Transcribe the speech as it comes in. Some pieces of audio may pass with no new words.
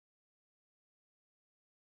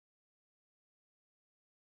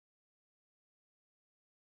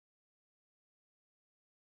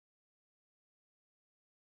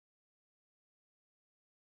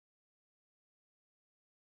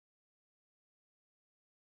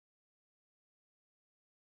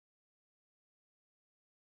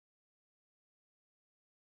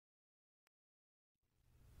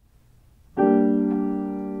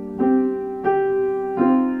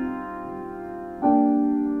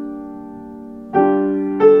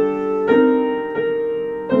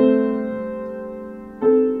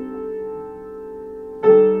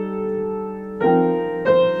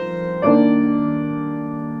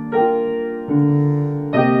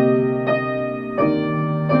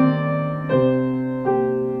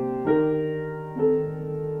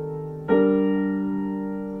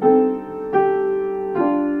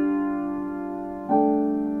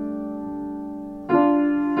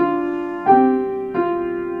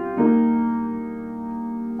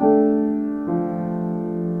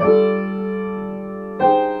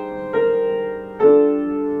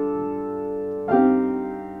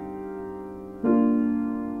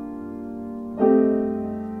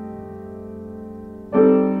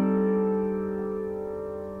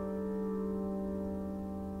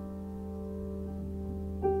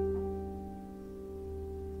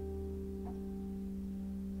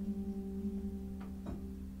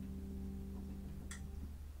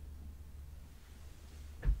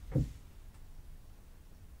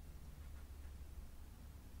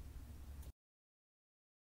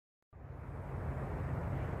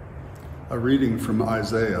A reading from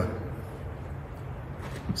Isaiah.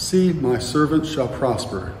 See, my servant shall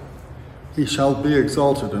prosper. He shall be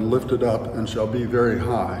exalted and lifted up and shall be very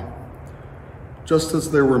high. Just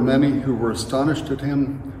as there were many who were astonished at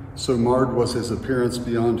him, so marred was his appearance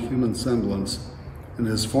beyond human semblance, and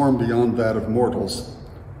his form beyond that of mortals.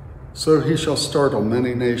 So he shall startle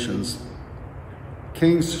many nations.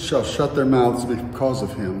 Kings shall shut their mouths because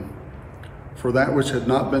of him. For that which had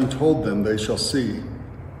not been told them they shall see,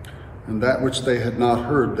 and that which they had not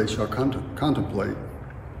heard they shall contemplate.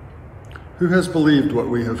 Who has believed what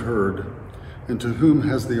we have heard, and to whom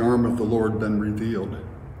has the arm of the Lord been revealed?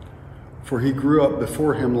 For he grew up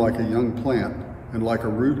before him like a young plant, and like a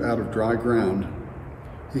root out of dry ground.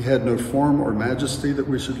 He had no form or majesty that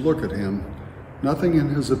we should look at him, nothing in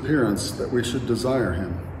his appearance that we should desire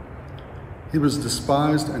him. He was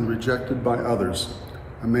despised and rejected by others,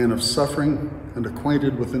 a man of suffering and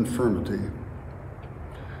acquainted with infirmity.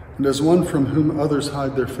 And as one from whom others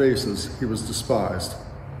hide their faces, he was despised,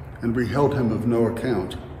 and we held him of no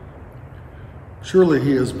account. Surely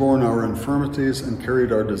he has borne our infirmities and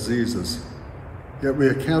carried our diseases, yet we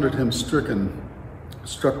accounted him stricken,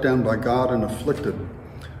 struck down by God and afflicted.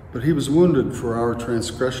 But he was wounded for our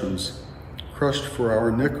transgressions, crushed for our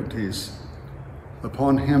iniquities.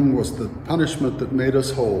 Upon him was the punishment that made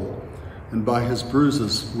us whole, and by his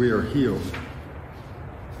bruises we are healed.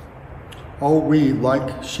 All we,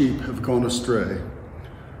 like sheep, have gone astray.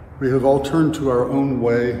 We have all turned to our own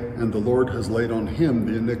way, and the Lord has laid on him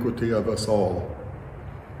the iniquity of us all.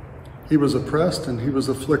 He was oppressed and he was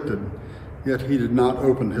afflicted, yet he did not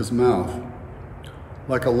open his mouth.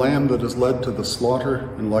 Like a lamb that is led to the slaughter,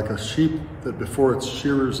 and like a sheep that before its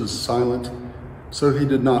shearers is silent, so he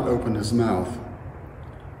did not open his mouth.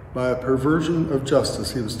 By a perversion of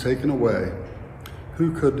justice he was taken away.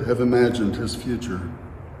 Who could have imagined his future?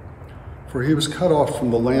 For he was cut off from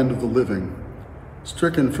the land of the living,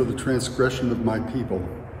 stricken for the transgression of my people.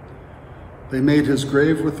 They made his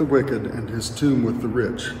grave with the wicked and his tomb with the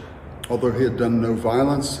rich, although he had done no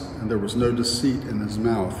violence and there was no deceit in his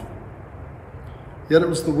mouth. Yet it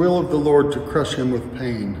was the will of the Lord to crush him with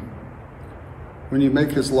pain. When you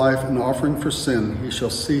make his life an offering for sin, he shall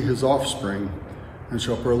see his offspring and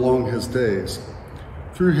shall prolong his days.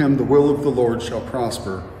 Through him the will of the Lord shall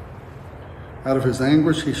prosper. Out of his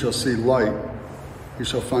anguish he shall see light. He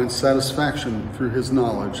shall find satisfaction through his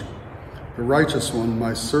knowledge. The righteous one,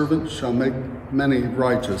 my servant, shall make many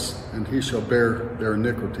righteous, and he shall bear their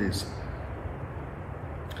iniquities.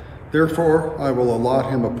 Therefore I will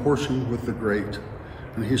allot him a portion with the great,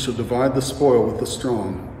 and he shall divide the spoil with the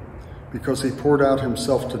strong, because he poured out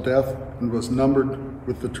himself to death and was numbered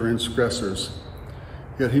with the transgressors.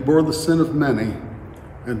 Yet he bore the sin of many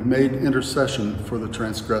and made intercession for the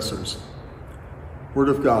transgressors. Word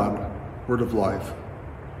of God, word of life.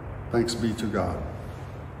 Thanks be to God.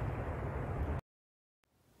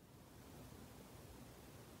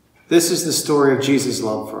 This is the story of Jesus'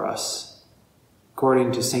 love for us,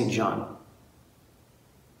 according to St. John.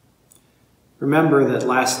 Remember that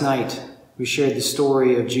last night we shared the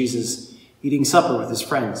story of Jesus eating supper with his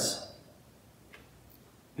friends.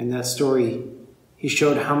 In that story, he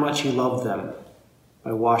showed how much he loved them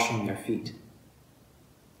by washing their feet.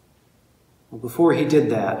 Well, before he did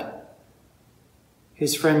that,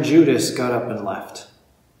 his friend Judas got up and left.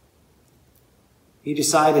 He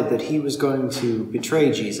decided that he was going to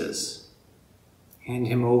betray Jesus, hand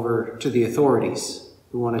him over to the authorities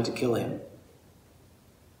who wanted to kill him.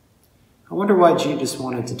 I wonder why Judas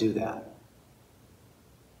wanted to do that.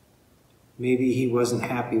 Maybe he wasn't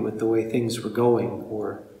happy with the way things were going,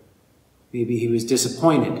 or maybe he was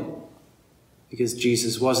disappointed because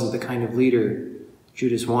Jesus wasn't the kind of leader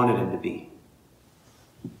Judas wanted him to be.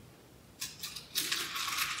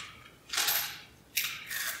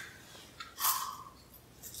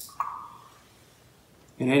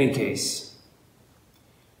 In any case,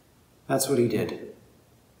 that's what he did.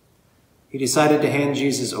 He decided to hand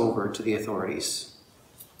Jesus over to the authorities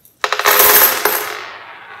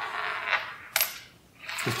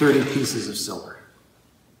for 30 pieces of silver.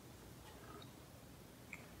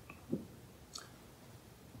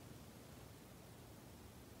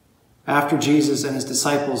 After Jesus and his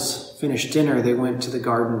disciples finished dinner, they went to the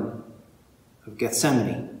Garden of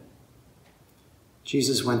Gethsemane.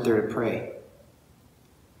 Jesus went there to pray.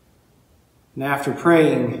 And after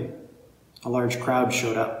praying, a large crowd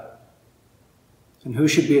showed up. And who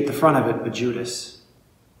should be at the front of it but Judas?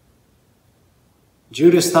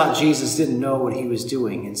 Judas thought Jesus didn't know what he was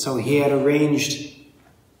doing, and so he had arranged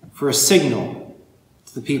for a signal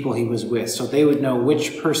to the people he was with so they would know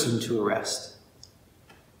which person to arrest.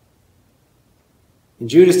 And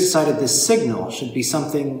Judas decided this signal should be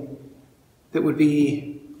something that would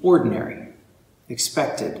be ordinary,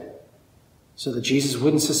 expected, so that Jesus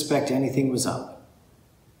wouldn't suspect anything was up,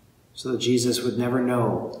 so that Jesus would never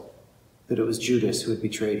know that it was Judas who had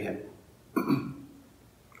betrayed him.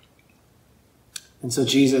 And so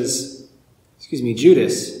Judas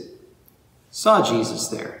saw Jesus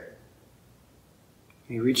there.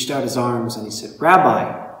 And he reached out his arms and he said, "Rabbi."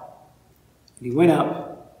 And he went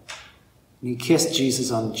up and he kissed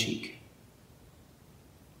Jesus on the cheek.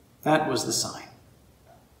 That was the sign.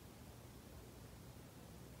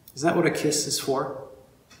 Is that what a kiss is for?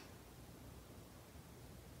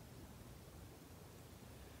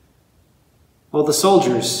 Well, the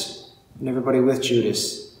soldiers and everybody with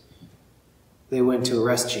Judas, they went to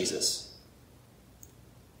arrest Jesus.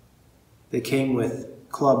 They came with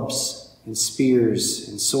clubs and spears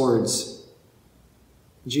and swords.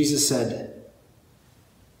 Jesus said,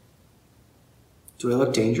 "Do I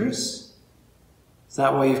look dangerous? Is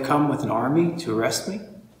that why you've come with an army to arrest me?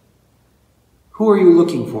 Who are you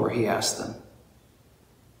looking for?" he asked them.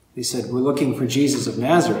 They said, "We're looking for Jesus of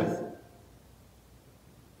Nazareth." And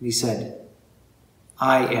he said,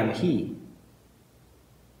 "I am he."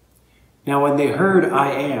 Now when they heard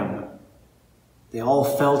 "I am," they all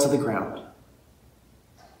fell to the ground.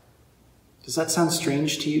 Does that sound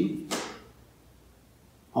strange to you?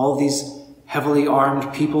 All these heavily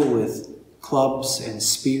armed people with clubs and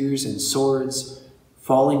spears and swords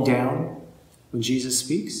falling down when Jesus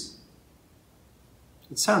speaks?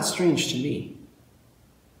 It sounds strange to me.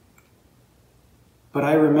 But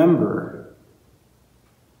I remember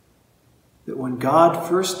that when God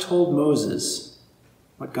first told Moses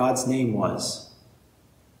what God's name was,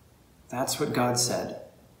 that's what God said.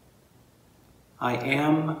 "I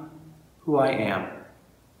am who I am."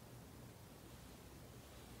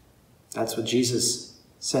 That's what Jesus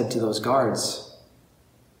said to those guards.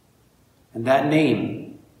 And that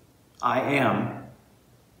name, "I am,"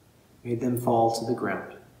 made them fall to the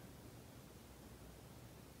ground.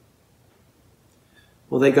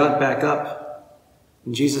 Well, they got back up,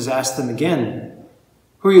 and Jesus asked them again,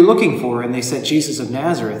 "Who are you looking for?" And they said, "Jesus of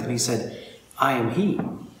Nazareth." And he said, "I am he."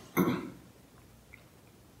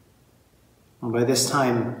 Well, by this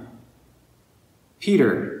time,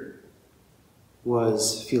 Peter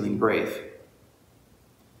was feeling brave.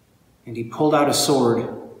 And he pulled out a sword,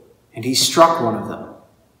 and he struck one of them,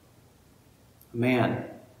 a man,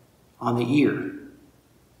 on the ear.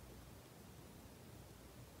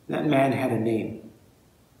 That man had a name.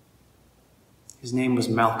 His name was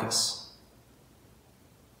Malchus.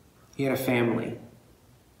 He had a family.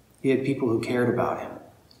 He had people who cared about him.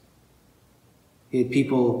 He had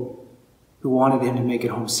people who wanted him to make it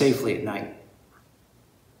home safely at night.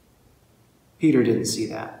 Peter didn't see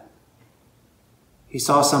that. He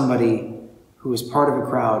saw somebody who was part of a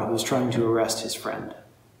crowd who was trying to arrest his friend.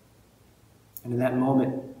 And in that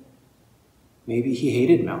moment, maybe he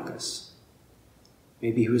hated Malchus.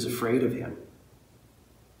 Maybe he was afraid of him.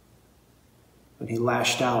 But he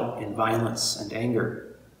lashed out in violence and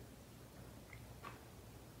anger.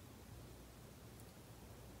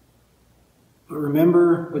 But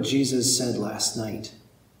remember what Jesus said last night.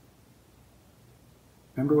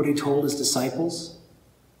 Remember what he told his disciples?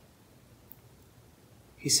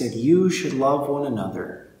 He said, "You should love one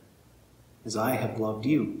another as I have loved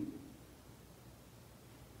you."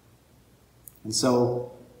 And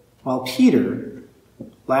so, while Peter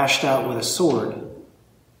lashed out with a sword,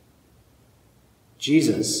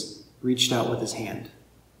 Jesus reached out with his hand.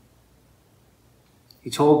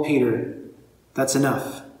 He told Peter, "That's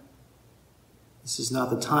enough. This is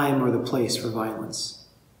not the time or the place for violence."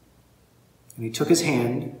 And he took his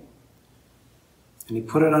hand and he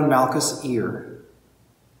put it on Malchus' ear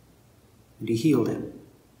and he healed him.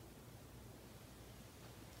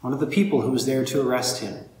 One of the people who was there to arrest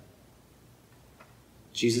him,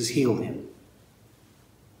 Jesus healed him.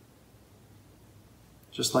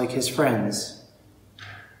 Just like his friends,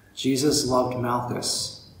 Jesus loved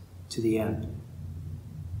Malchus to the end.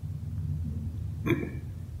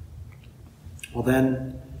 Well,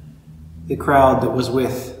 then the crowd that was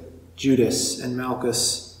with Judas and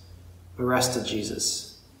Malchus arrested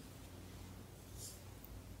Jesus.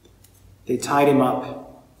 They tied him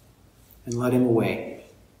up and led him away.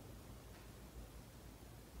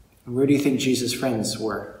 And where do you think Jesus' friends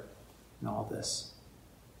were in all this?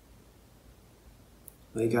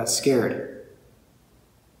 They got scared.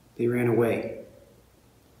 They ran away.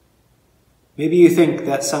 Maybe you think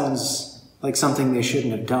that sounds like something they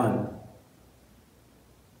shouldn't have done.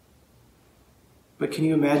 But can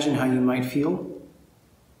you imagine how you might feel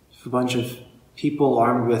if a bunch of people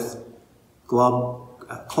armed with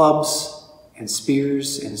clubs and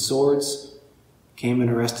spears and swords came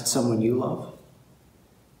and arrested someone you love?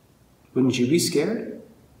 Wouldn't you be scared?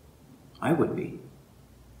 I would be.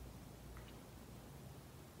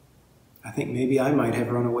 I think maybe I might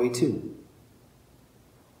have run away too.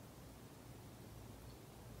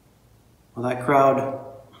 Well, that crowd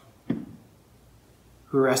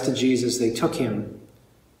who arrested Jesus, they took him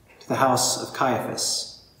to the house of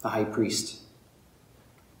Caiaphas, the high priest.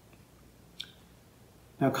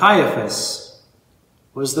 Now, Caiaphas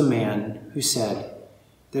was the man who said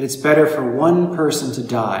that it's better for one person to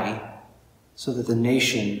die so that the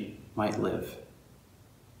nation might live.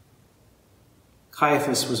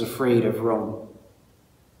 Caiaphas was afraid of Rome.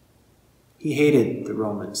 He hated the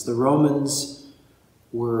Romans. The Romans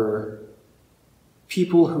were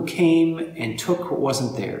people who came and took what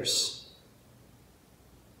wasn't theirs,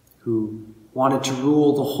 who wanted to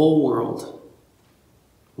rule the whole world,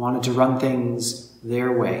 wanted to run things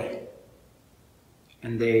their way.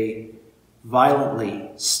 And they violently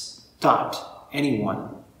stopped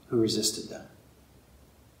anyone who resisted them.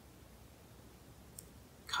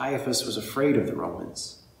 Caiaphas was afraid of the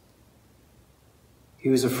Romans. He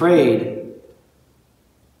was afraid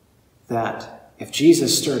that if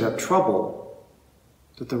Jesus stirred up trouble,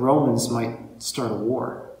 that the Romans might start a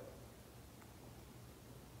war.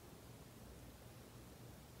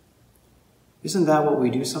 Isn't that what we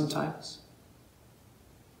do sometimes?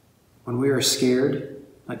 When we are scared,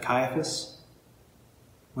 like Caiaphas,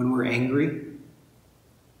 when we're angry,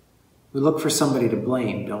 we look for somebody to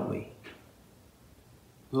blame, don't we?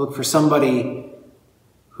 We look for somebody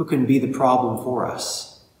who can be the problem for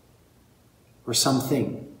us, or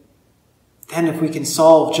something. Then if we can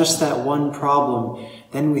solve just that one problem,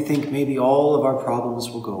 then we think maybe all of our problems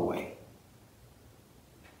will go away.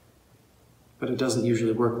 But it doesn't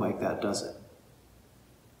usually work like that, does it?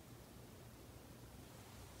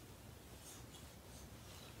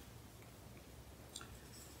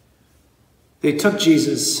 They took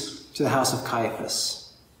Jesus to the house of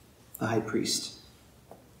Caiaphas, the high priest.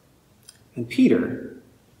 And Peter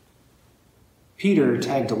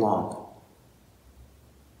tagged along.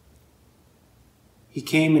 He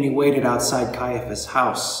came and he waited outside Caiaphas'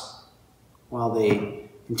 house while they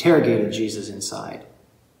interrogated Jesus inside.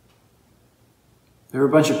 There were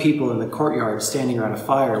a bunch of people in the courtyard standing around a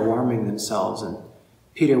fire warming themselves, and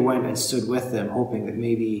Peter went and stood with them, hoping that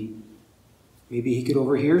maybe he could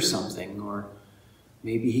overhear something, or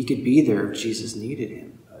maybe he could be there if Jesus needed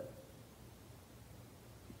him. But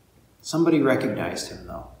somebody recognized him,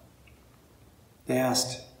 though. They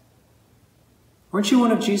asked, "Weren't you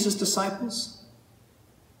one of Jesus' disciples?"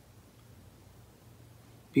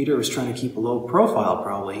 Peter was trying to keep a low profile,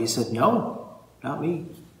 probably. He said, "No, not me."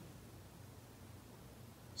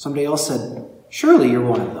 Somebody else said, "Surely you're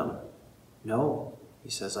one of them." "No," he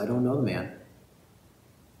says, "I don't know the man."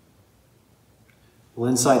 Well,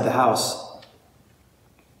 inside the house,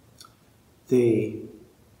 they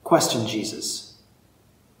questioned Jesus.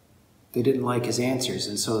 They didn't like his answers,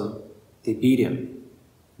 and so they beat him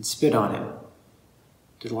and spit on him,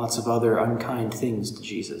 did lots of other unkind things to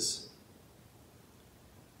Jesus.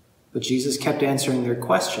 But Jesus kept answering their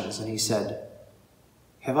questions, and he said,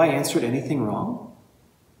 "Have I answered anything wrong?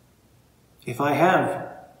 If I have,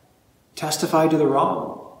 testify to the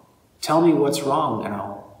wrong. Tell me what's wrong, and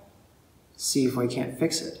I'll see if I can't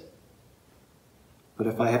fix it. But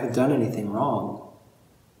if I haven't done anything wrong,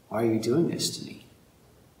 why are you doing this to me?"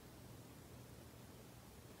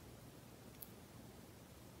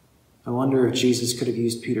 I wonder if Jesus could have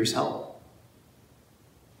used Peter's help.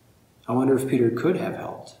 I wonder if Peter could have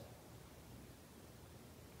helped.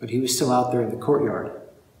 But he was still out there in the courtyard.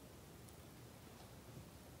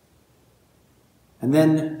 And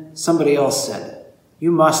then somebody else said,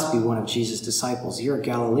 "You must be one of Jesus' disciples. You're a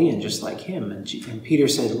Galilean just like him." And Peter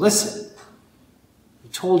said, "Listen, I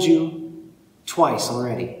told you twice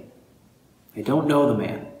already. I don't know the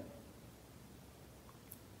man."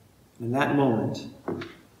 In that moment,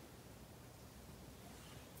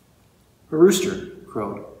 a rooster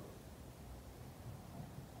crowed.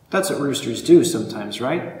 That's what roosters do sometimes,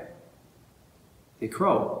 right? They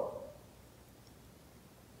crow.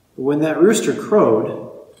 But when that rooster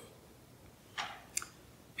crowed,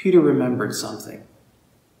 Peter remembered something.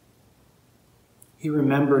 He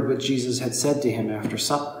remembered what Jesus had said to him after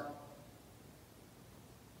supper.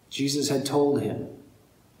 Jesus had told him,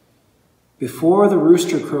 "Before the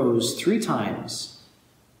rooster crows 3 times,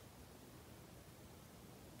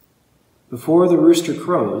 before the rooster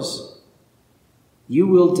crows, you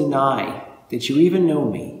will deny that you even know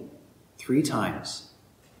me 3 times.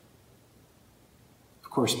 Of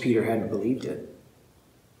course, Peter hadn't believed it.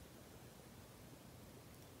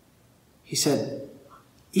 He said,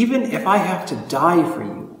 Even if I have to die for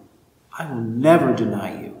you, I will never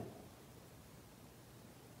deny you.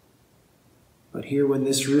 But here when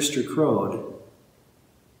this rooster crowed,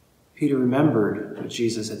 Peter remembered what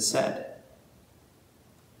Jesus had said.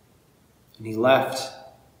 And he left,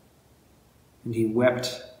 and he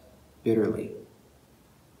wept bitterly.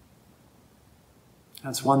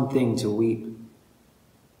 That's one thing to weep.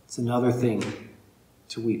 It's another thing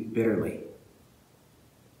to weep bitterly.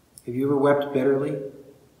 Have you ever wept bitterly?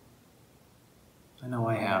 I know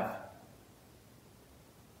I have.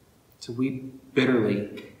 To weep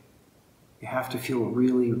bitterly, you have to feel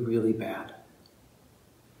really, really bad.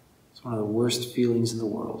 It's one of the worst feelings in the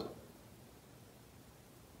world.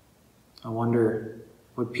 I wonder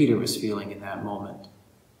what Peter was feeling in that moment,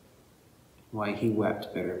 why he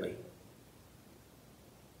wept bitterly.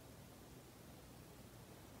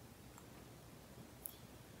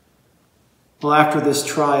 Well, after this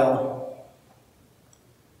trial,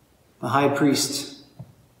 the high priest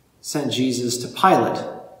sent Jesus to Pilate,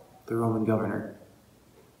 the Roman governor.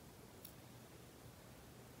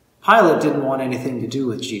 Pilate didn't want anything to do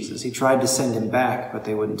with Jesus. He tried to send him back, but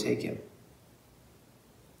they wouldn't take him.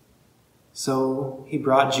 So he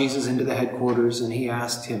brought Jesus into the headquarters and he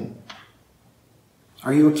asked him,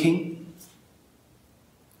 "Are you a king?"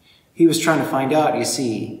 He was trying to find out, you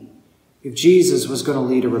see, if Jesus was going to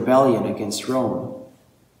lead a rebellion against Rome,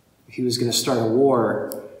 if he was going to start a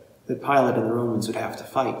war that Pilate and the Romans would have to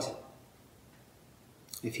fight.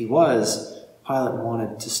 If he was, Pilate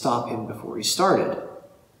wanted to stop him before he started.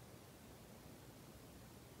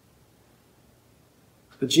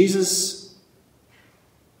 But Jesus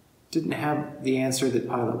didn't have the answer that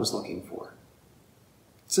Pilate was looking for.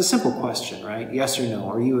 It's a simple question, right? Yes or no,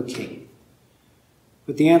 are you a king?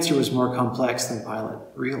 But the answer was more complex than Pilate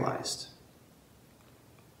realized.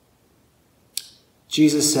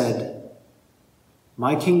 Jesus said,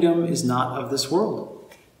 "My kingdom is not of this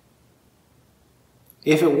world."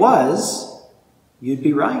 If it was, you'd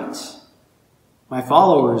be right. My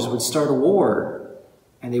followers would start a war,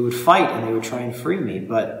 and they would fight, and they would try and free me,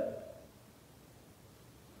 but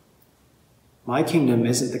my kingdom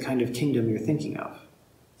isn't the kind of kingdom you're thinking of.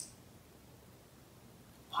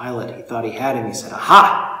 Pilate, he thought he had him. He said,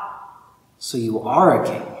 "Aha! So you are a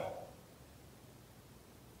king."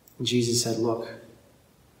 And Jesus said, "Look,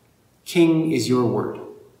 king is your word,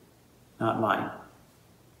 not mine.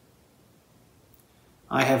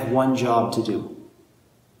 I have one job to do.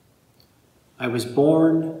 I was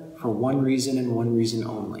born for one reason and one reason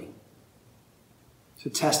only, to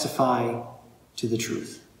testify to the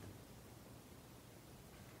truth."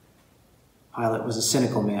 Pilate was a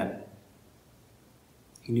cynical man.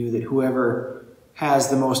 He knew that whoever has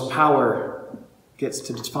the most power gets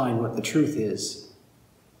to define what the truth is.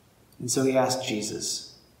 And so he asked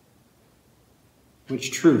Jesus,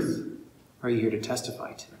 "Which truth are you here to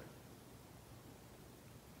testify to?"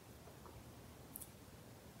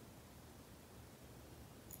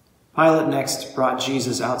 Pilate next brought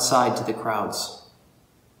Jesus outside to the crowds.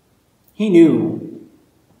 He knew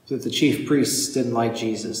that the chief priests didn't like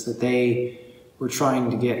Jesus, that they were trying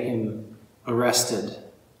to get him arrested.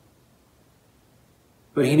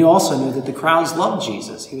 But he also knew that the crowds loved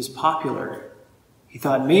Jesus. He was popular. He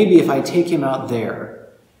thought, maybe if I take him out there,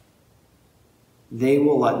 they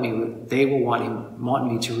will want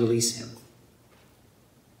me to release him.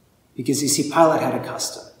 Because you see, Pilate had a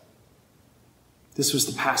custom. This was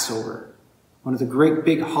the Passover, one of the great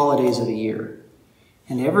big holidays of the year.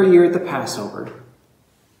 And every year at the Passover,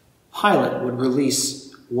 Pilate would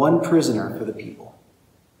release one prisoner for the people.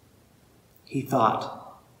 He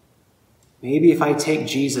thought, maybe if I take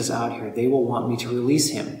Jesus out here, they will want me to release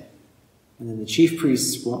him. And then the chief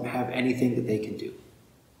priests won't have anything that they can do.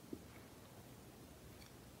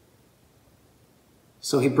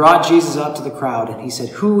 So he brought Jesus out to the crowd and he said,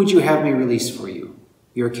 "Who would you have me release for you?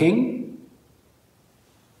 Your king?"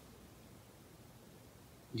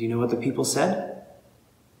 Do you know what the people said?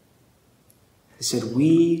 They said,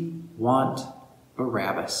 "We want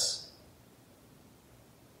Barabbas."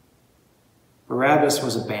 Barabbas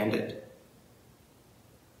was a bandit.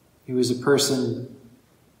 He was a person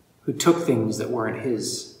who took things that weren't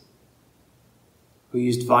his, who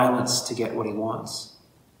used violence to get what he wants.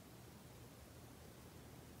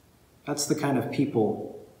 That's the kind of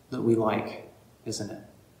people that we like, isn't it?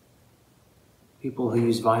 People who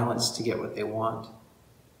use violence to get what they want.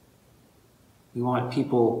 We want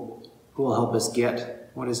people who will help us get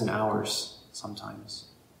what isn't ours sometimes.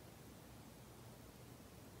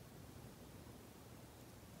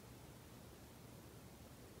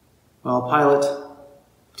 Well, Pilate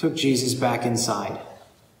took Jesus back inside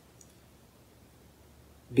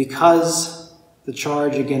because the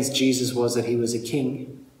charge against Jesus was that he was a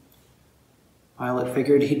king, Pilate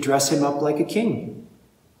figured he'd dress him up like a king.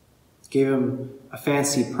 Gave him a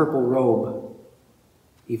fancy purple robe,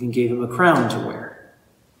 even gave him a crown to wear.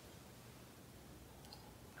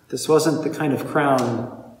 This wasn't the kind of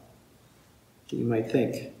crown that you might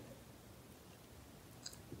think. It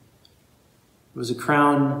was a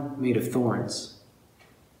crown made of thorns.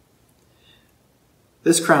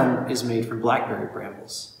 This crown is made from blackberry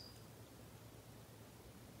brambles.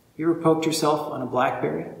 You ever poked yourself on a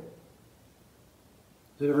blackberry?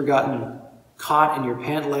 Has it ever gotten caught in your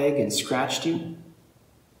pant leg and scratched you?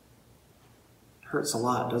 It hurts a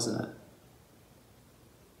lot, doesn't it?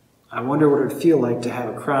 I wonder what it would feel like to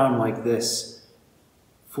have a crown like this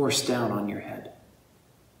forced down on your head.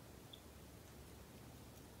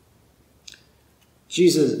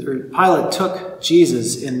 Pilate took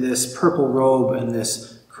Jesus in this purple robe and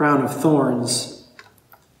this crown of thorns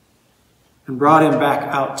and brought him back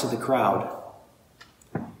out to the crowd.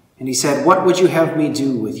 And he said, "What would you have me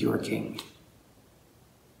do with your king?"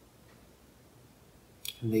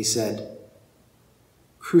 And they said,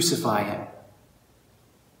 "Crucify him."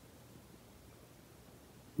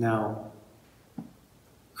 Now,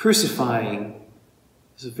 crucifying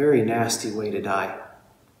is a very nasty way to die.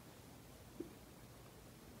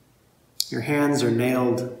 Your hands are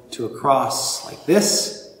nailed to a cross like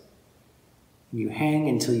this, and you hang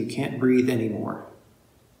until you can't breathe anymore,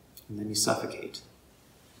 and then you suffocate.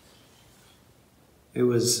 It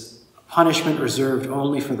was a punishment reserved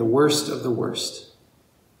only for the worst of the worst.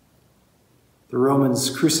 The Romans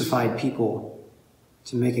crucified people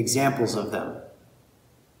to make examples of them,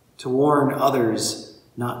 to warn others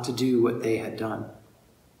not to do what they had done.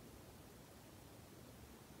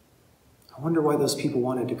 I wonder why those people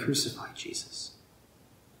wanted to crucify Jesus.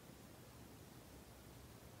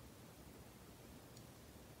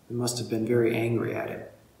 They must have been very angry at him.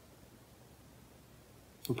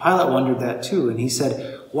 And Pilate wondered that too, and he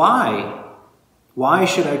said, "Why? Why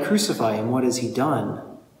should I crucify him? What has he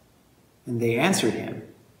done?" And they answered him,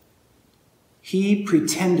 "He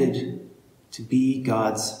pretended to be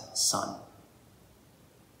God's son."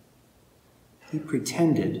 He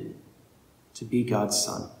pretended to be God's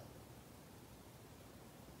son.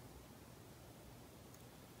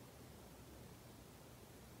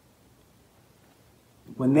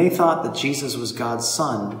 When they thought that Jesus was God's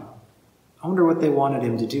son, I wonder what they wanted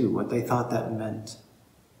him to do, what they thought that meant.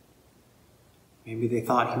 Maybe they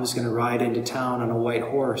thought he was going to ride into town on a white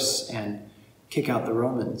horse and kick out the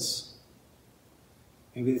Romans.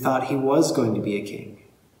 Maybe they thought he was going to be a king.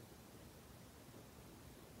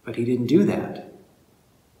 But he didn't do that. I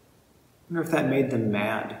wonder if that made them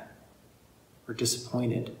mad or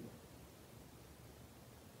disappointed.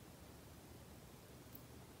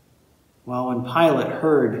 Well, when Pilate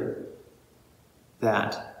heard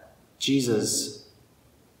that Jesus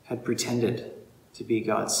had pretended to be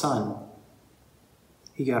God's son,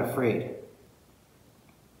 he got afraid.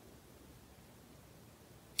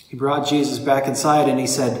 He brought Jesus back inside and he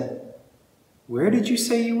said, "Where did you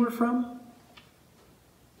say you were from?"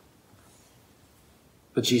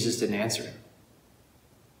 But Jesus didn't answer him.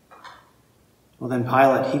 Well, then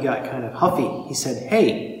Pilate, he got kind of huffy. He said,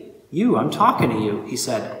 "Hey, you, I'm talking to you," he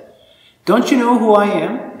said. "Don't you know who I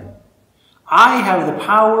am? I have the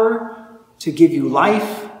power to give you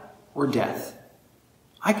life or death.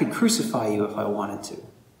 I could crucify you if I wanted to."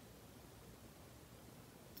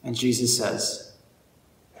 And Jesus says,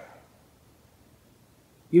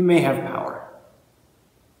 "You may have power,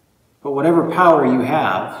 but whatever power you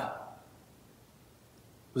have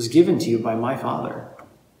was given to you by my Father."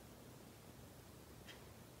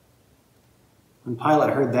 When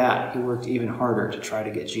Pilate heard that, he worked even harder to try to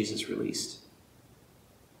get Jesus released.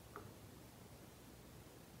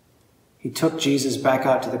 He took Jesus back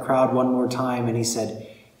out to the crowd one more time and he said,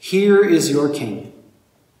 "Here is your king."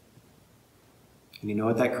 And you know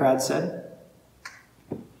what that crowd said?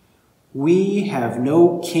 "We have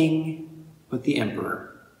no king but the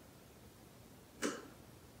emperor."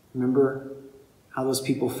 Remember how those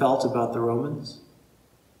people felt about the Romans?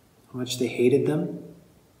 How much they hated them?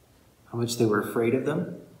 How much they were afraid of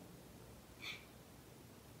them?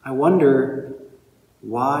 I wonder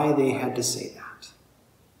why they had to say that.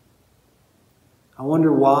 I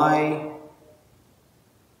wonder why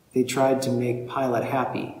they tried to make Pilate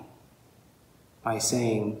happy by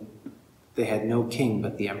saying they had no king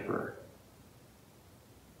but the emperor.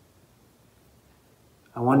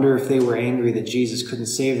 I wonder if they were angry that Jesus couldn't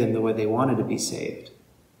save them the way they wanted to be saved.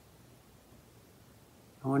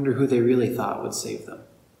 I wonder who they really thought would save them.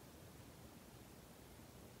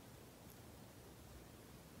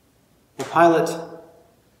 Pilate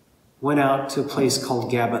went out to a place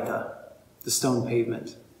called Gabbatha, the stone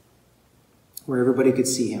pavement, where everybody could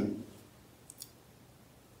see him.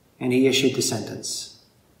 And he issued the sentence.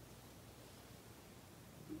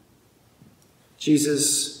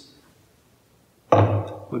 Jesus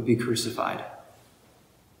would be crucified.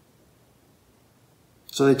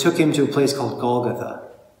 So they took him to a place called Golgotha,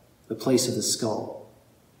 the place of the skull.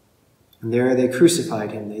 And there they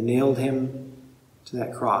crucified him. They nailed him to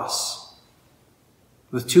that cross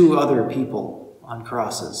with two other people on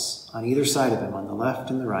crosses on either side of him, on the left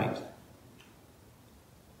and the right.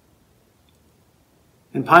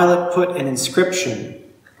 And Pilate put an inscription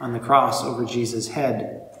on the cross over Jesus'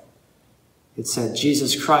 head. It said,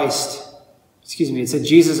 Jesus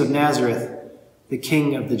of Nazareth, the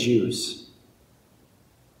King of the Jews.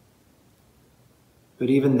 But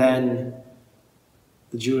even then,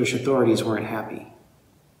 the Jewish authorities weren't happy.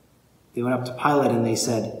 They went up to Pilate and they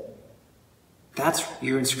said,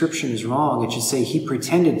 your inscription is wrong. It should say he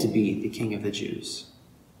pretended to be the King of the Jews.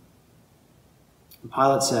 And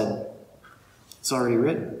Pilate said, it's already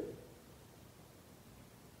written.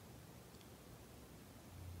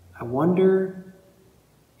 I wonder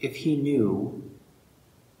if he knew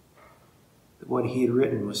that what he had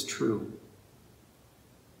written was true.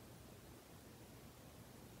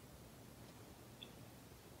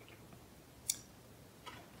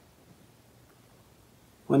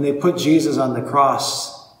 When they put Jesus on the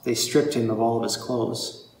cross, they stripped him of all of his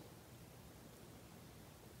clothes.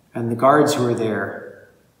 And the guards who were there,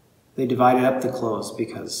 they divided up the clothes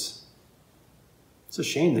because it's a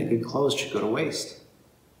shame that good clothes should go to waste.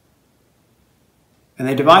 And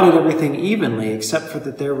they divided everything evenly, except for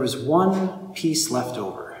that there was one piece left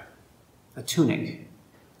over, a tunic.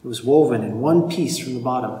 It was woven in one piece from the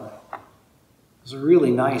bottom. It was a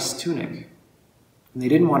really nice tunic. And they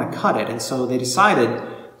didn't want to cut it, and so they decided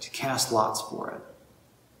to cast lots for it,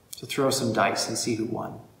 to throw some dice and see who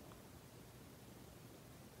won.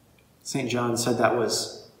 St. John said that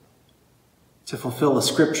was to fulfill a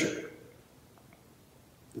scripture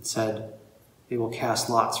that said, they will cast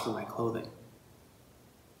lots for my clothing.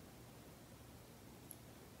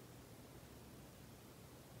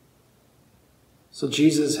 So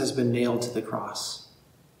Jesus has been nailed to the cross.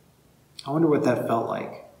 I wonder what that felt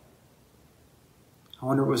like. I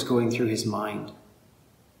wonder what was going through his mind.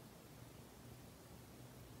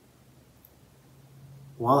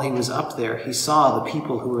 While he was up there, he saw the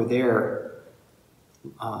people who were there.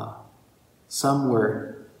 Some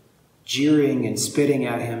were jeering and spitting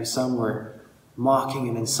at him. Some were mocking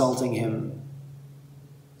and insulting him.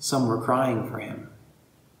 Some were crying for him.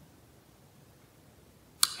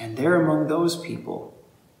 And there among those people,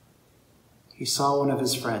 he saw one of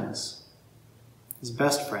his friends, his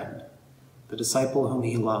best friend, the disciple whom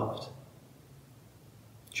he loved,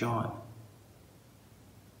 John.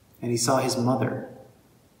 And he saw his mother,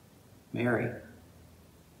 Mary.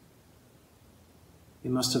 They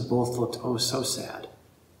must have both looked oh so sad.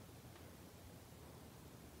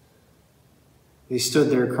 They stood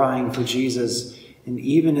there crying for Jesus, and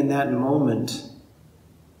even in that moment,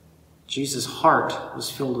 Jesus' heart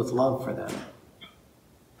was filled with love for them.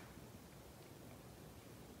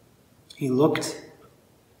 He looked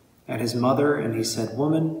at his mother and he said,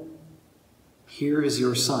 "Woman, here is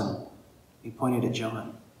your son." He pointed at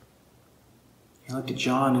John. He looked at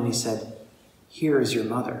John and he said, "Here is your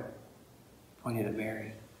mother." He pointed at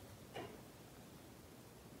Mary. It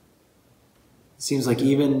seems like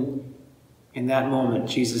even in that moment,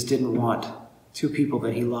 Jesus didn't want two people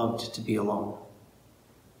that he loved to be alone.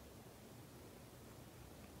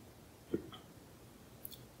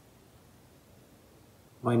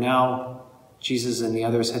 By now, Jesus and the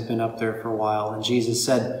others had been up there for a while, and Jesus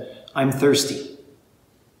said, "I'm thirsty."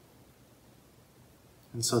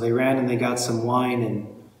 And so they ran and they got some wine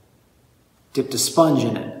and dipped a sponge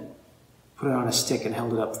in it, put it on a stick and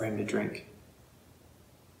held it up for him to drink.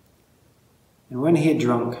 And when he had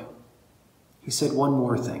drunk, he said one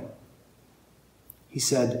more thing. He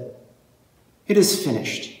said, "It is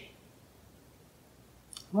finished."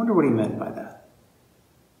 I wonder what he meant by that.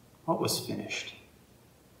 What was finished?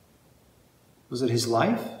 Was it his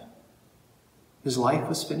life? His life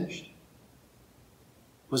was finished?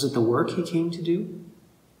 Was it the work he came to do?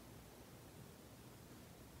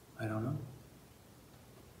 I don't know.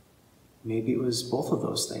 Maybe it was both of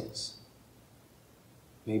those things.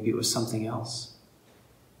 Maybe it was something else.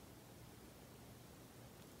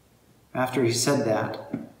 After he said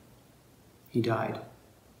that, he died.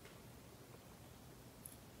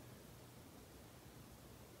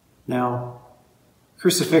 Now,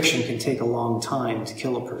 crucifixion can take a long time to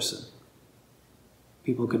kill a person.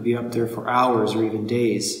 People could be up there for hours or even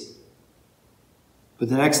days. But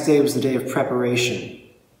the next day was the day of preparation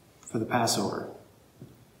for the Passover.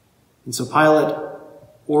 And so Pilate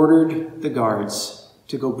ordered the guards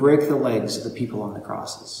to go break the legs of the people on the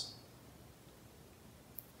crosses.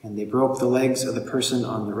 And they broke the legs of the person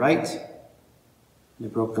on the right, and they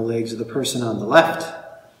broke the legs of the person on the left.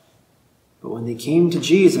 But when they came to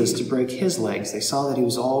Jesus to break his legs, they saw that he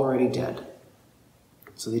was already dead.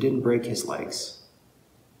 So they didn't break his legs.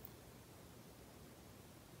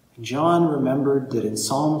 And John remembered that in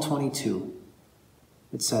Psalm 22,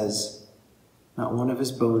 it says, "Not one of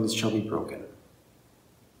his bones shall be broken."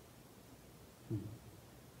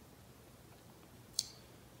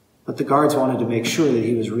 But the guards wanted to make sure that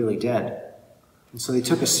he was really dead. And so they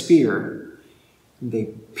took a spear and they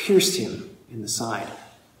pierced him in the side.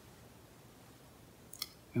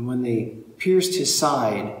 And when they pierced his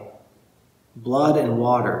side, blood and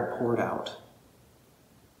water poured out.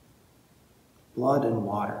 Blood and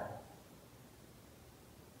water.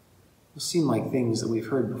 Those seem like things that we've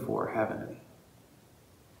heard before, haven't we?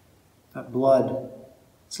 That blood,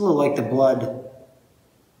 it's a little like the blood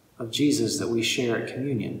of Jesus that we share at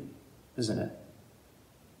communion, isn't it?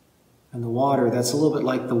 And the water, that's a little bit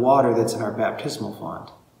like the water that's in our baptismal font.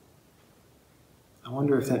 I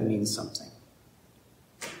wonder if that means something.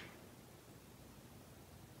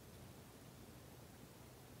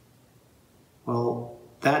 Well,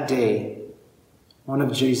 that day, one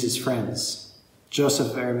of Jesus' friends,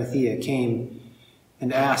 Joseph of Arimathea, came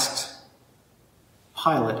and asked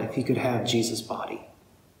Pilate if he could have Jesus' body.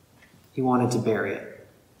 He wanted to bury it.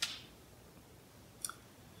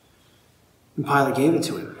 And Pilate gave it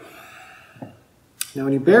to him. Now,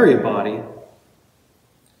 when you bury a body,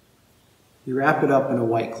 you wrap it up in a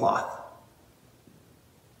white cloth.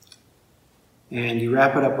 And you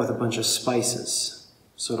wrap it up with a bunch of spices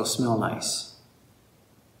so it'll smell nice.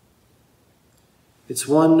 It's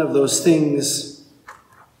one of those things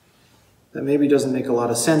that maybe doesn't make a lot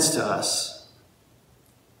of sense to us,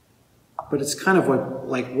 but it's kind of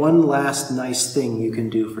like one last nice thing you can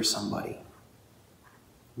do for somebody.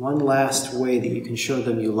 One last way that you can show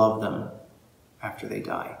them you love them after they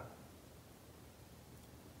die.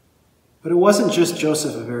 But it wasn't just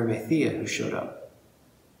Joseph of Arimathea who showed up.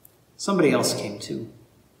 Somebody else came too.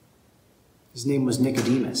 His name was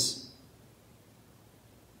Nicodemus.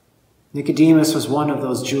 Nicodemus was one of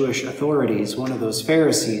those Jewish authorities, one of those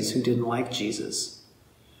Pharisees who didn't like Jesus.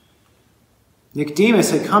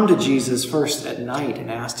 Nicodemus had come to Jesus first at night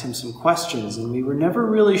and asked him some questions, and we were never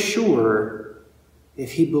really sure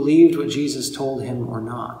if he believed what Jesus told him or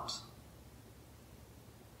not.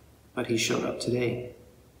 But he showed up today.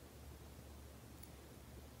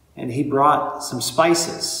 And he brought some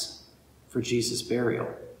spices for Jesus'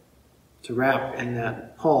 burial to wrap in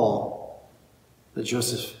that pall that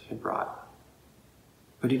Joseph had brought.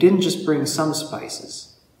 But he didn't just bring some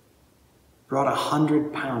spices. He brought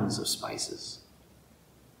 100 pounds of spices.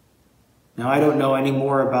 Now, I don't know any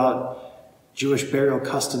more about Jewish burial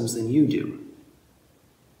customs than you do,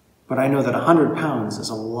 but I know that 100 pounds is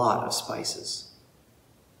a lot of spices.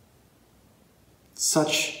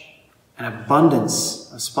 Such an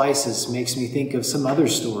abundance of spices makes me think of some other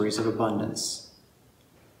stories of abundance.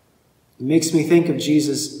 It makes me think of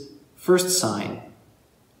Jesus' first sign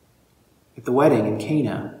at the wedding in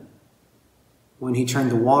Cana when he turned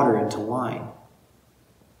the water into wine.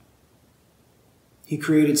 He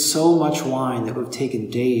created so much wine that would have taken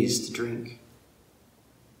days to drink.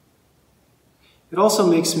 It also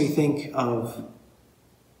makes me think of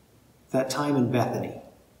that time in Bethany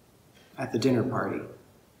at the dinner party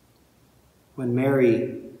when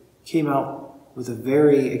Mary came out with a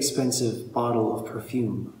very expensive bottle of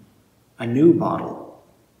perfume, a new bottle.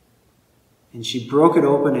 And she broke it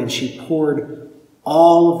open and she poured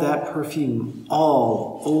all of that perfume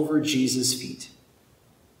all over Jesus' feet.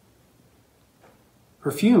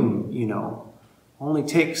 Perfume, you know, only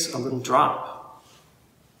takes a little drop.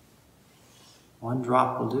 One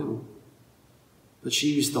drop will do. But she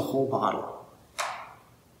used the whole bottle.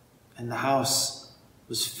 And the house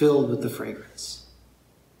was filled with the fragrance.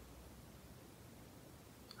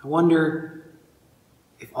 I wonder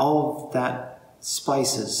if all of that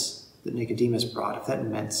spices that Nicodemus brought, if that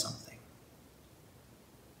meant something.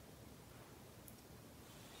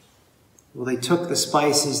 Well, they took the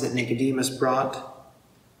spices that Nicodemus brought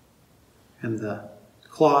and the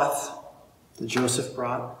cloth that Joseph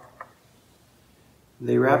brought. And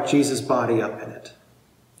they wrapped Jesus' body up in it.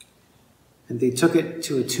 And they took it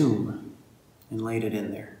to a tomb and laid it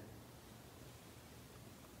in there.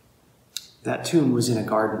 That tomb was in a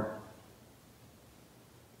garden.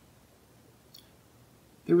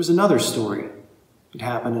 There was another story that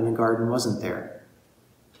happened in a garden, wasn't there?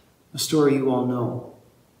 a story you all know.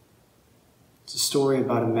 It's a story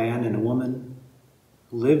about a man and a woman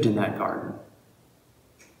who lived in that garden.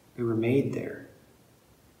 They were made there.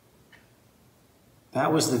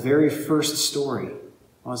 That was the very first story,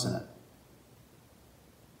 wasn't it?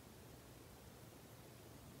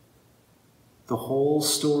 The whole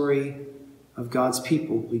story of God's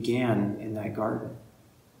people began in that garden.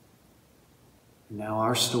 And now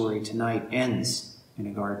our story tonight ends in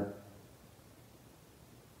a garden.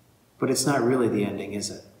 But it's not really the ending, is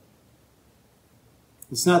it?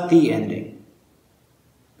 It's not the ending,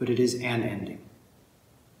 but it is an ending.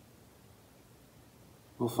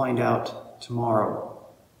 We'll find out tomorrow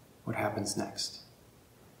what happens next.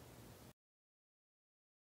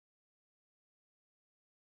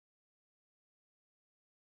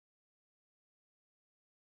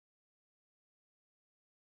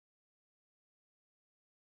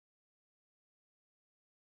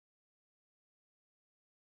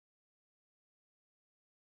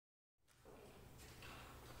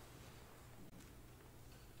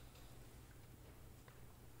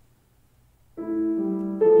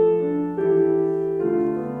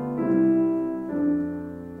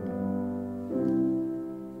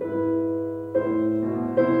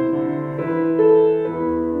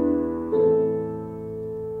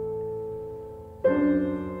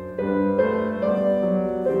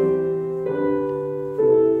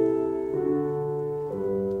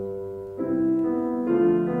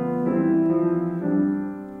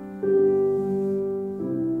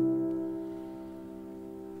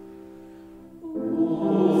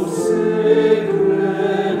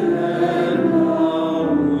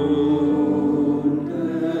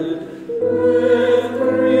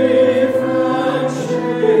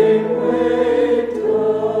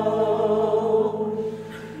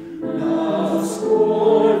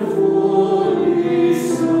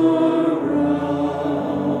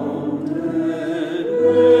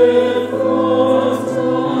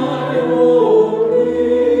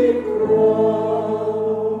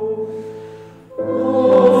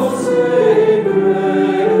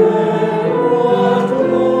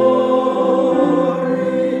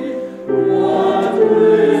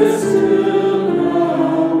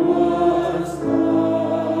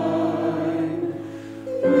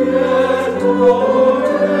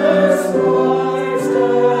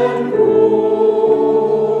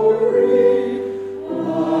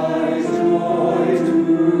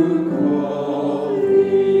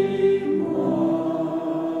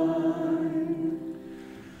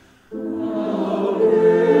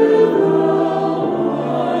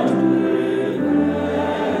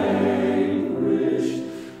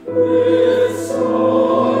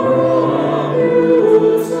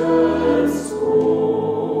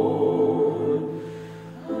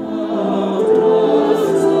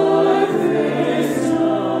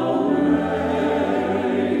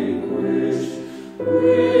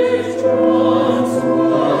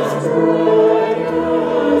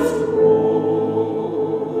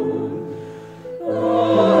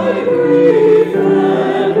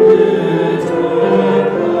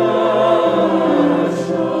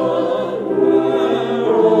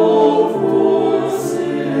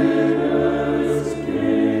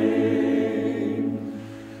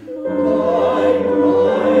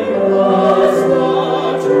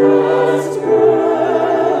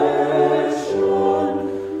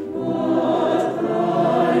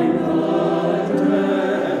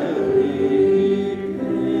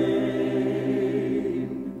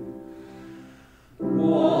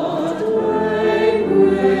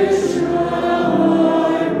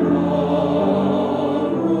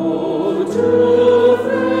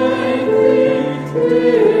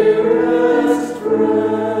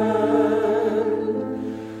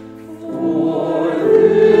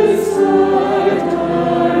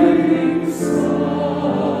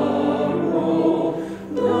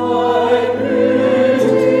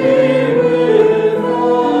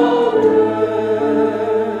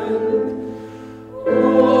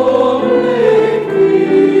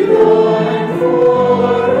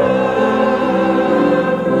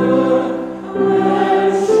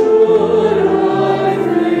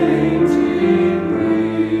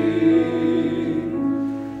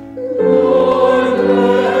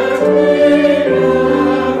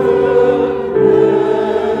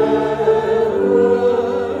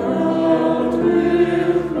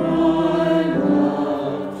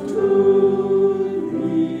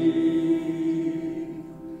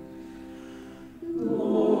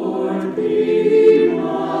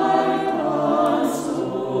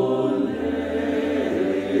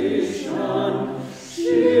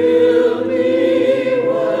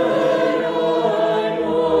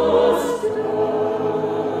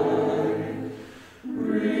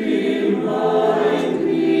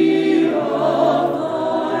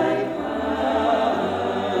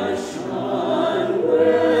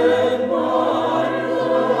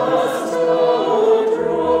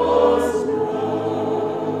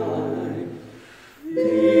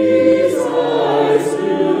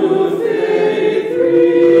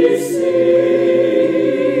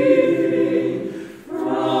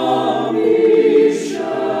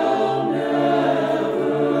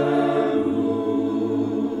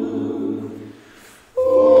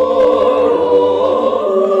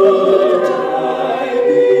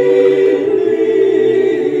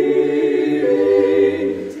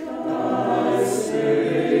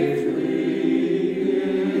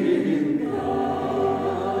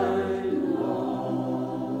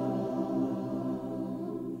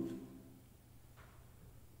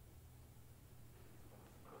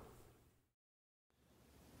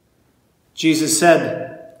 Jesus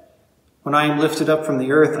said, "When I am lifted up from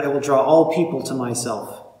the earth, I will draw all people to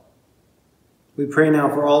myself." We pray now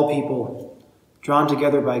for all people drawn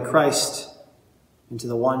together by Christ into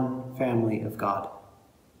the one family of God.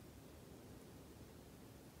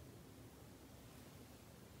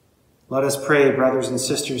 Let us pray, brothers and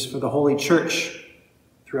sisters, for the Holy Church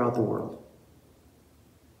throughout the world.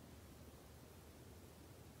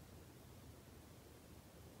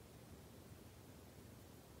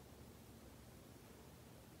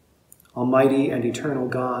 Almighty and eternal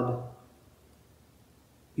God,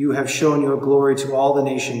 you have shown your glory to all the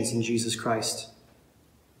nations in Jesus Christ.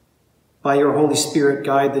 By your Holy Spirit,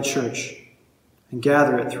 guide the Church and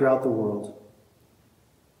gather it throughout the world.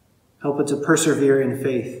 Help it to persevere in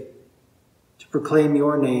faith, to proclaim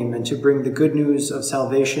your name, and to bring the good news of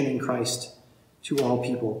salvation in Christ to all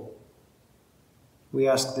people. We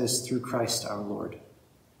ask this through Christ our Lord.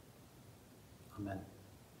 Amen.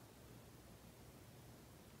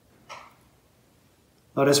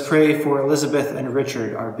 Let us pray for Elizabeth and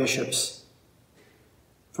Richard, our bishops,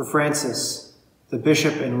 for Francis, the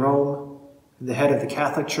bishop in Rome and the head of the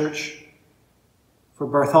Catholic Church, for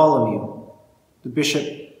Bartholomew, the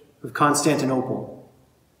bishop of Constantinople,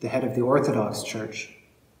 the head of the Orthodox Church,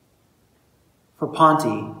 for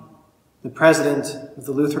Ponti, the president of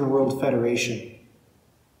the Lutheran World Federation,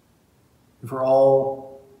 and for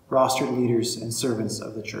all rostered leaders and servants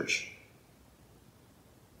of the Church,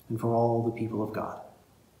 and for all the people of God.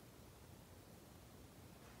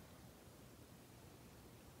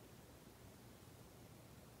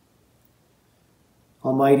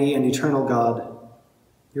 Almighty and eternal God,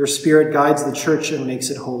 your Spirit guides the Church and makes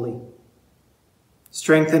it holy.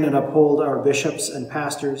 Strengthen and uphold our bishops and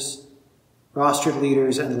pastors, rostered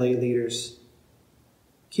leaders and lay leaders.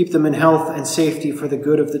 Keep them in health and safety for the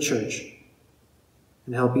good of the Church,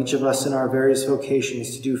 and help each of us in our various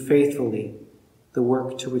vocations to do faithfully the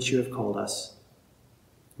work to which you have called us.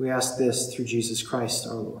 We ask this through Jesus Christ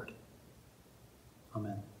our Lord.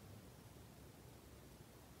 Amen.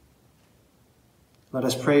 Let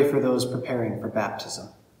us pray for those preparing for baptism.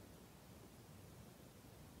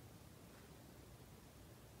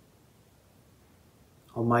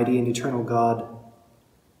 Almighty and eternal God,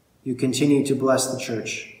 you continue to bless the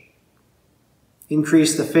Church.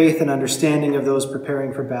 Increase the faith and understanding of those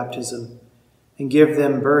preparing for baptism, and give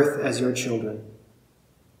them birth as your children.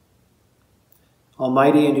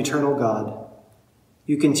 Almighty and eternal God,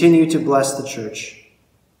 you continue to bless the Church.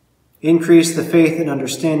 Increase the faith and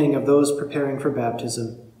understanding of those preparing for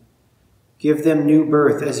baptism. Give them new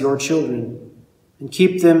birth as your children, and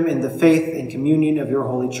keep them in the faith and communion of your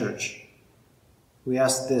holy Church. We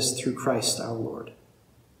ask this through Christ our Lord.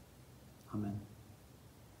 Amen.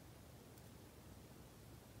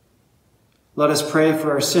 Let us pray for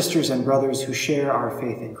our sisters and brothers who share our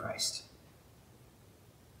faith in Christ.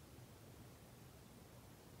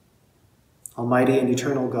 Almighty and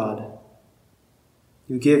eternal God,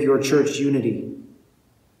 you give your Church unity.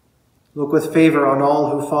 Look with favor on all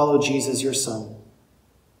who follow Jesus, your Son.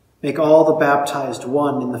 Make all the baptized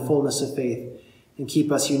one in the fullness of faith, and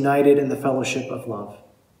keep us united in the fellowship of love.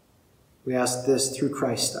 We ask this through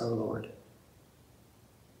Christ our Lord.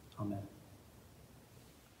 Amen.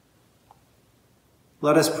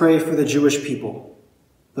 Let us pray for the Jewish people,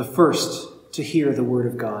 the first to hear the word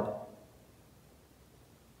of God.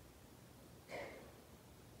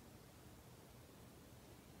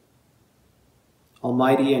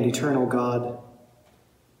 Almighty and eternal God,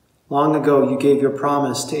 long ago you gave your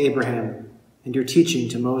promise to Abraham and your teaching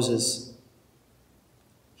to Moses.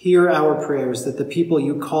 Hear our prayers that the people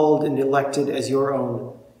you called and elected as your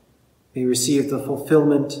own may receive the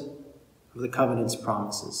fulfillment of the covenant's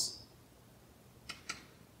promises.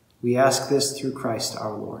 We ask this through Christ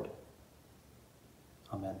our Lord.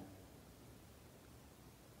 Amen.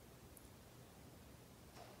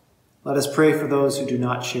 Let us pray for those who do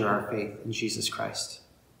not share our faith in Jesus Christ.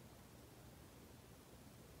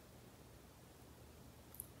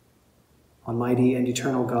 Almighty and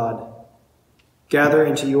eternal God, gather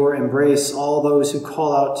into your embrace all those who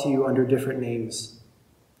call out to you under different names.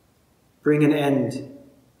 Bring an end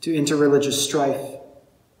to interreligious strife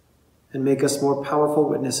and make us more powerful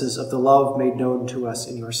witnesses of the love made known to us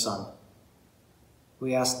in your Son.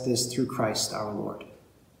 We ask this through Christ our Lord.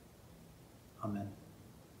 Amen.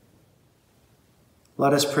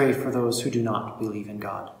 Let us pray for those who do not believe in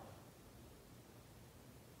God.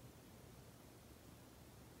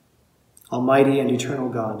 Almighty and eternal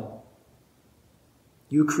God,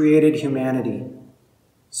 you created humanity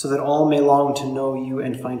so that all may long to know you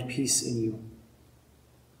and find peace in you.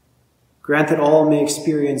 Grant that all may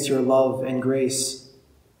experience your love and grace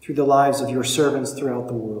through the lives of your servants throughout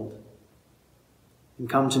the world. and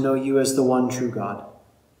come to know you as the one true God.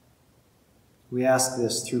 We ask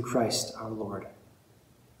this through Christ our Lord.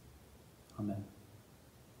 Amen.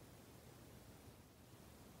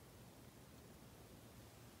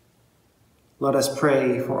 Let us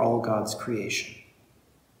pray for all God's creation.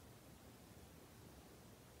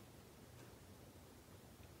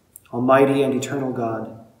 Almighty and eternal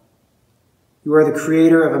God, you are the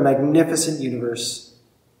creator of a magnificent universe.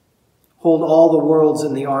 Hold all the worlds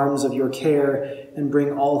in the arms of your care and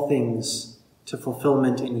bring all things to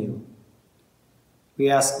fulfillment in you. We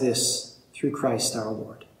ask this through Christ our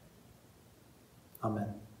Lord.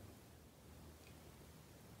 Amen.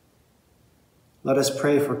 Let us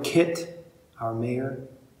pray for Kit, our mayor,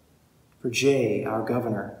 for Jay, our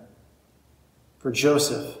governor, for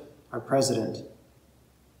Joseph, our president,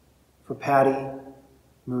 for Patty,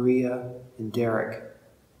 Maria, and Derek,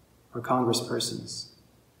 our congresspersons,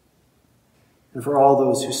 and for all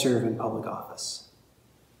those who serve in public office.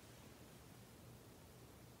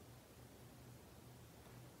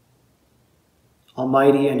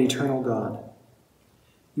 Almighty and eternal God,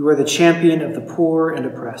 you are the champion of the poor and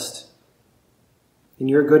oppressed. In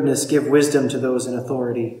your goodness, give wisdom to those in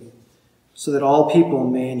authority, so that all people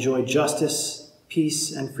may enjoy justice,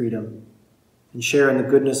 peace, and freedom, and share in the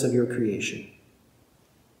goodness of your creation.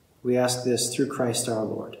 We ask this through Christ our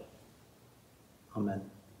Lord. Amen.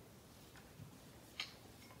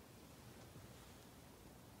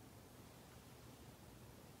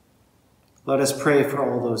 Let us pray for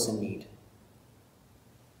all those in need.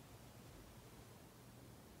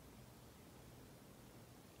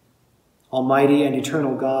 Almighty and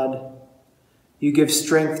eternal God, you give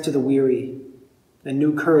strength to the weary and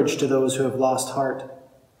new courage to those who have lost heart.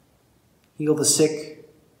 Heal the sick,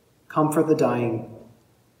 comfort the dying,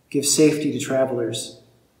 give safety to travelers,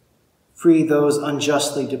 free those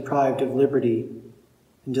unjustly deprived of liberty,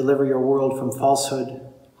 and deliver your world from falsehood,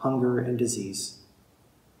 hunger, and disease.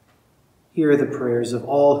 Hear the prayers of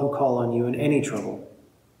all who call on you in any trouble,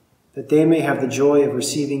 that they may have the joy of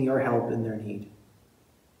receiving your help in their need.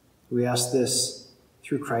 We ask this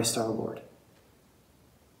through Christ our Lord.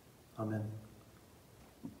 Amen.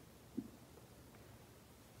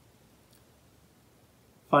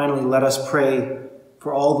 Finally, let us pray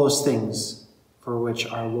for all those things for which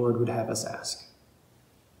our Lord would have us ask.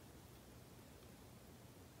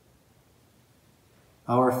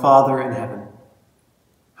 Our Father in heaven,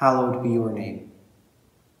 hallowed be your name.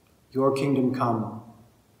 Your kingdom come,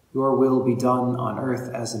 your will be done on earth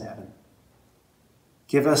as in heaven.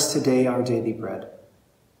 Give us today our daily bread.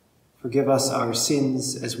 Forgive us our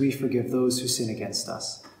sins as we forgive those who sin against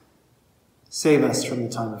us. Save us from the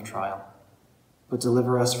time of trial, but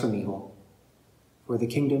deliver us from evil. For the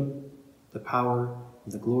kingdom, the power,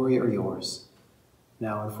 and the glory are yours,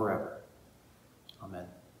 now and forever. Amen.